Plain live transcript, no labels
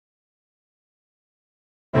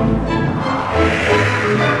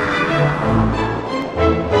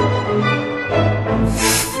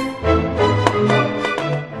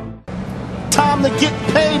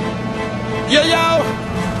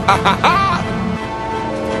Time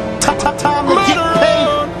to get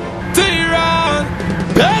paid.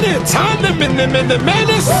 Beniton the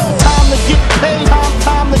Menace. Time to get paid.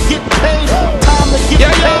 Time to get paid. Time to get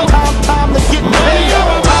paid. Time to get paid.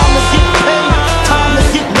 Time to get paid. Time to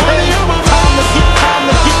get paid. Time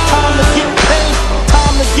to get paid.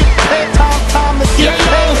 Time to get paid. Time to get paid. Time to get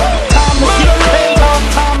paid. Time to get paid.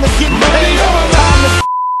 Time to get paid.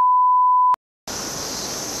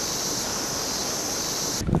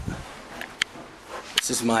 This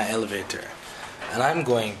is my elevator, and I'm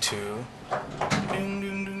going to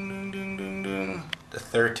the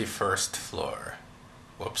 31st floor.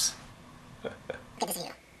 Whoops. Good to see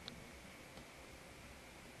you.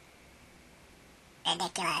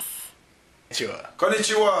 Ridiculous.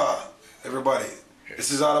 Konnichiwa, everybody.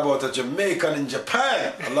 This is all about a Jamaican in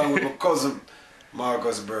Japan, along with my cousin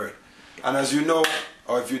Marcus Bird. And as you know,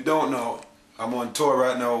 or if you don't know, I'm on tour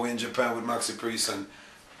right now. We're in Japan with Maxi Priest, and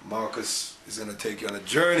Marcus is going to take you on a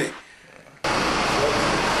journey.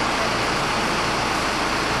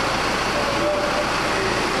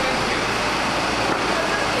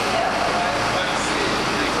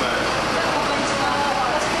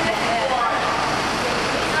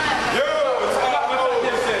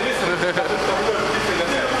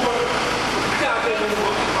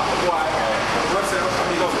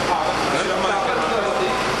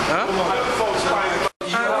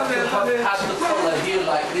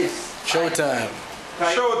 Showtime.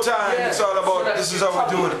 Showtime, it's all about, this is how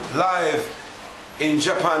we do it live in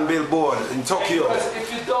Japan Billboard in Tokyo.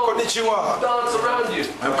 If you don't Konnichiwa. dance around you.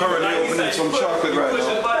 I'm currently opening some chocolate right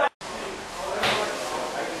now.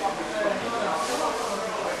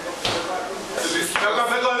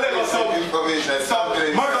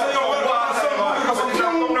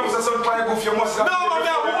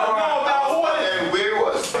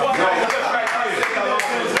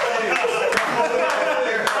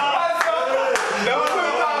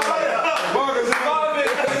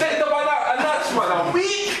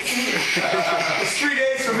 It's 3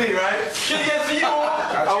 days for me, right? 3 days for you. A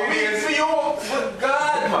week for you. For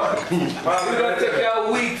God, man. We're gonna take you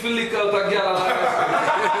a week for lick out a girl like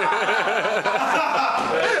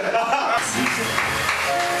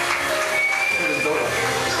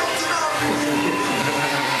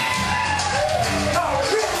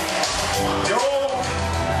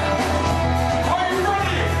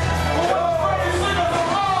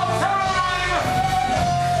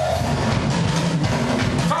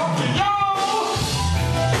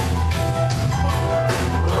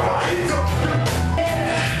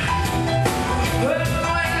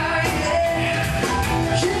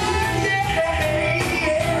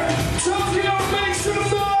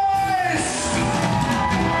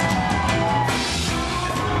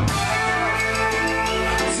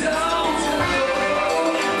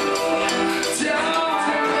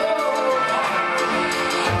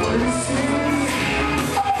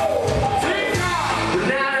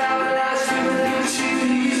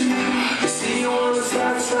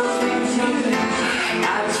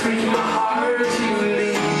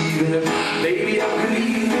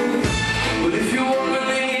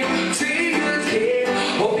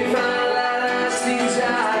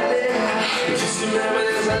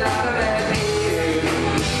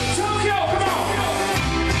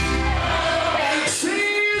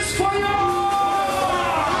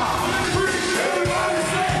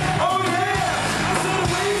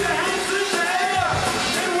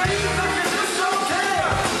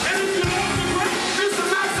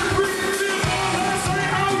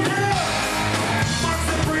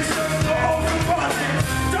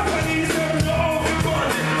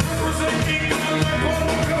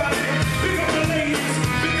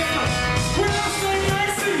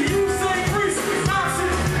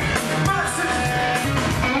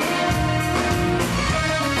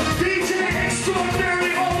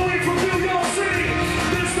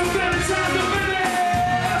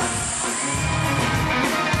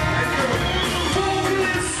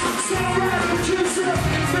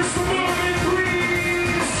Mr. Marvin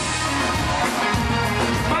Priest.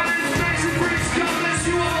 My name's Maxi Priest. God bless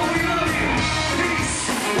you all. We love you. Peace.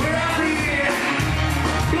 We're out here.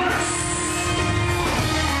 Bless.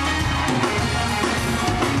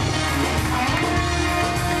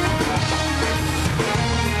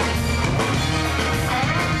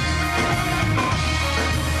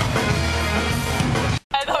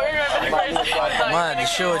 Man, the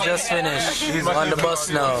show just finished. He's on the bus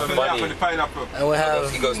now. And we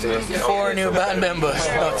have 4 new band members.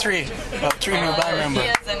 No, 3. 3 new band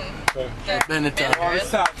members. Beniton. Oh,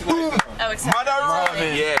 except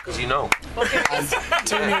Marvin. yeah, because you know. And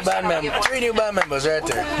 3 new band members right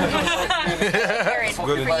there.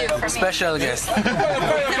 Special guest.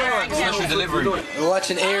 Special delivery. We're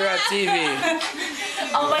watching A-Rap TV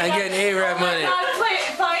and getting A-Rap money.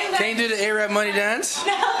 Can you do the A-Rap money dance?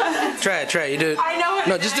 No. Try it. You do it. I know.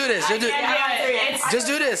 No, just do this. Just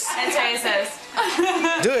do this. That's what it says.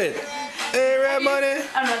 Do it. A-Rap money.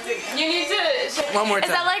 I'm not doing it. You need to. One more time.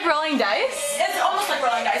 Is that like rolling dice? It's almost like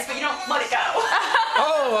rolling dice, but you don't let it go.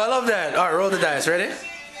 Oh, I love that. All right, roll the dice. Ready?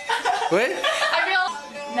 Wait. I feel.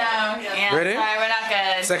 No. Yeah. Ready? Sorry, we're not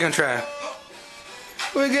good. Second try.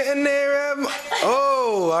 We're getting there.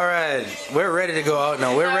 Oh, all right. We're ready to go out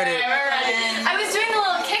now. We're ready. We're ready. I was doing the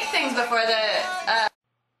little kick things before the.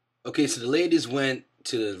 Okay, so the ladies went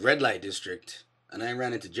to the red light district, and I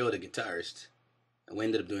ran into Joe, the guitarist, and we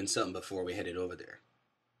ended up doing something before we headed over there.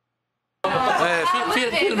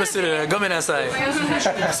 Feel Mr. Come inside.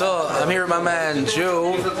 So I'm here with my man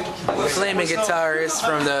Joe, flaming guitarist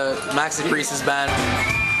from the Maxi Priest's band.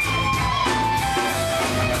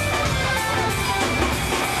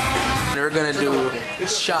 We're gonna do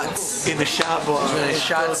shots in the shot bar.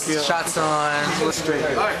 Shots on.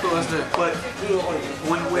 Alright, cool, let's do it. But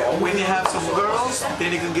when you have some girls,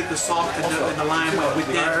 then you can get the soft in the line with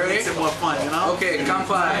that. It makes it more fun, you know? Okay,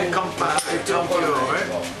 kampai. Tokyo, right?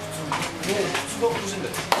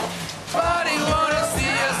 Body wanna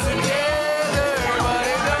see us together, but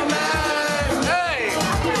it don't matter. Hey!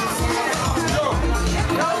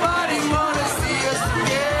 Nobody wanna see us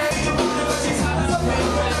together.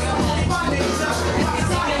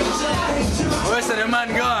 Where's the man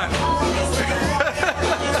gone?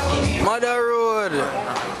 Mother Road,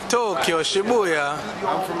 Tokyo, Shibuya.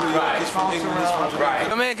 I'm from New York, he's from England, he's from Jamaica.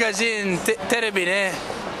 Jamaica Jin, Terebi ne.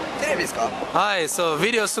 Hi, so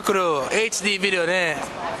video sukuru, HD video ne.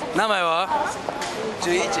 Namae wa?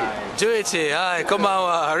 Juichi. Hi,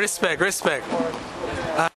 konbanwa. Respect.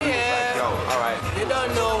 Yeah. You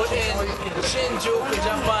don't know in Shinjuku,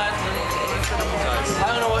 Japan. I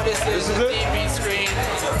don't know what this is. A TV screen.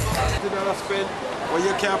 Spin where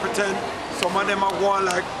you can't pretend. Some of them are going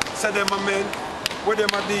like, say them are men. With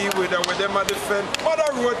them are deal with and with them are defend.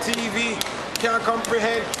 Other road TV can't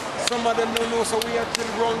comprehend. Some of them don't know, so we have to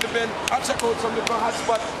round the bend. I check out some little hot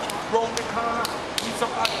spot round the corner. Need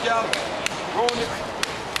some hot gal. Round it.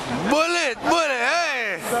 Bullet,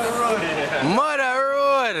 hey! Mother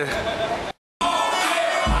Road.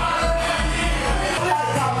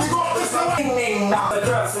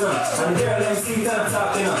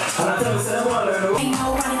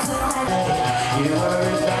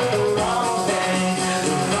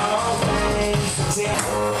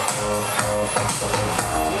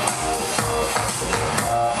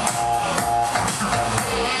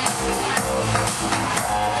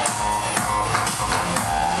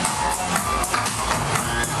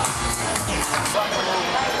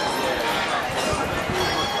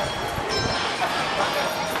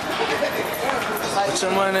 What's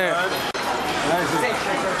your money?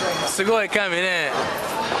 Sugoi kami ne.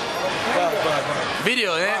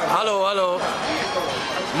 Video ne. Hello.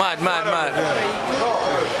 Mad.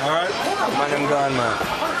 Alright. Man, I'm gone, man.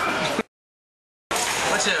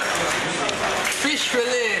 Watch out. Fish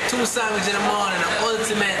fillet, 2 sandwiches in the morning, an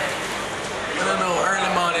ultimate. I don't know,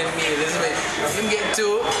 early morning meal. This way. Him get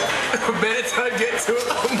 2. Beniton get 2.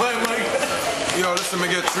 Oh my God. Yo, listen, me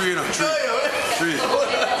get 3 now. 3.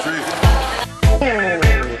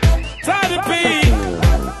 Tiny P,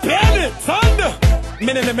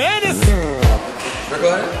 Beniton the Menace.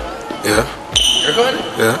 Recording? Yeah. Recording?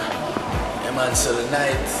 Yeah. Yeah, man, so the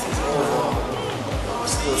night is over. We're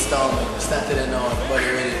still storming. We started it now, everybody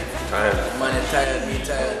ready. Time. Man, you're tired, me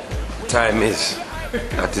tired. Time is.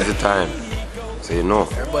 That is the time. So you know.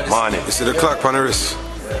 Everybody's Morning. You see the clock on the wrist.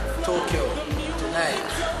 Tokyo, tonight.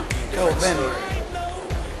 Yo, Ben.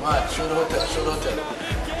 Man, show the hotel.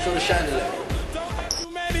 Show the chandelier.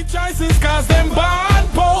 Many choices cause them bad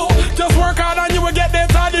po. Just work hard and you will get the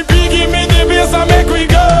Tiny P. Give me the bass and make we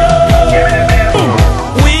go.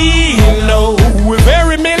 We know we're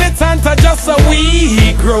very militant, just so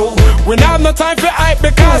we grow. We don't have no time for hype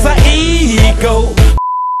because of ego.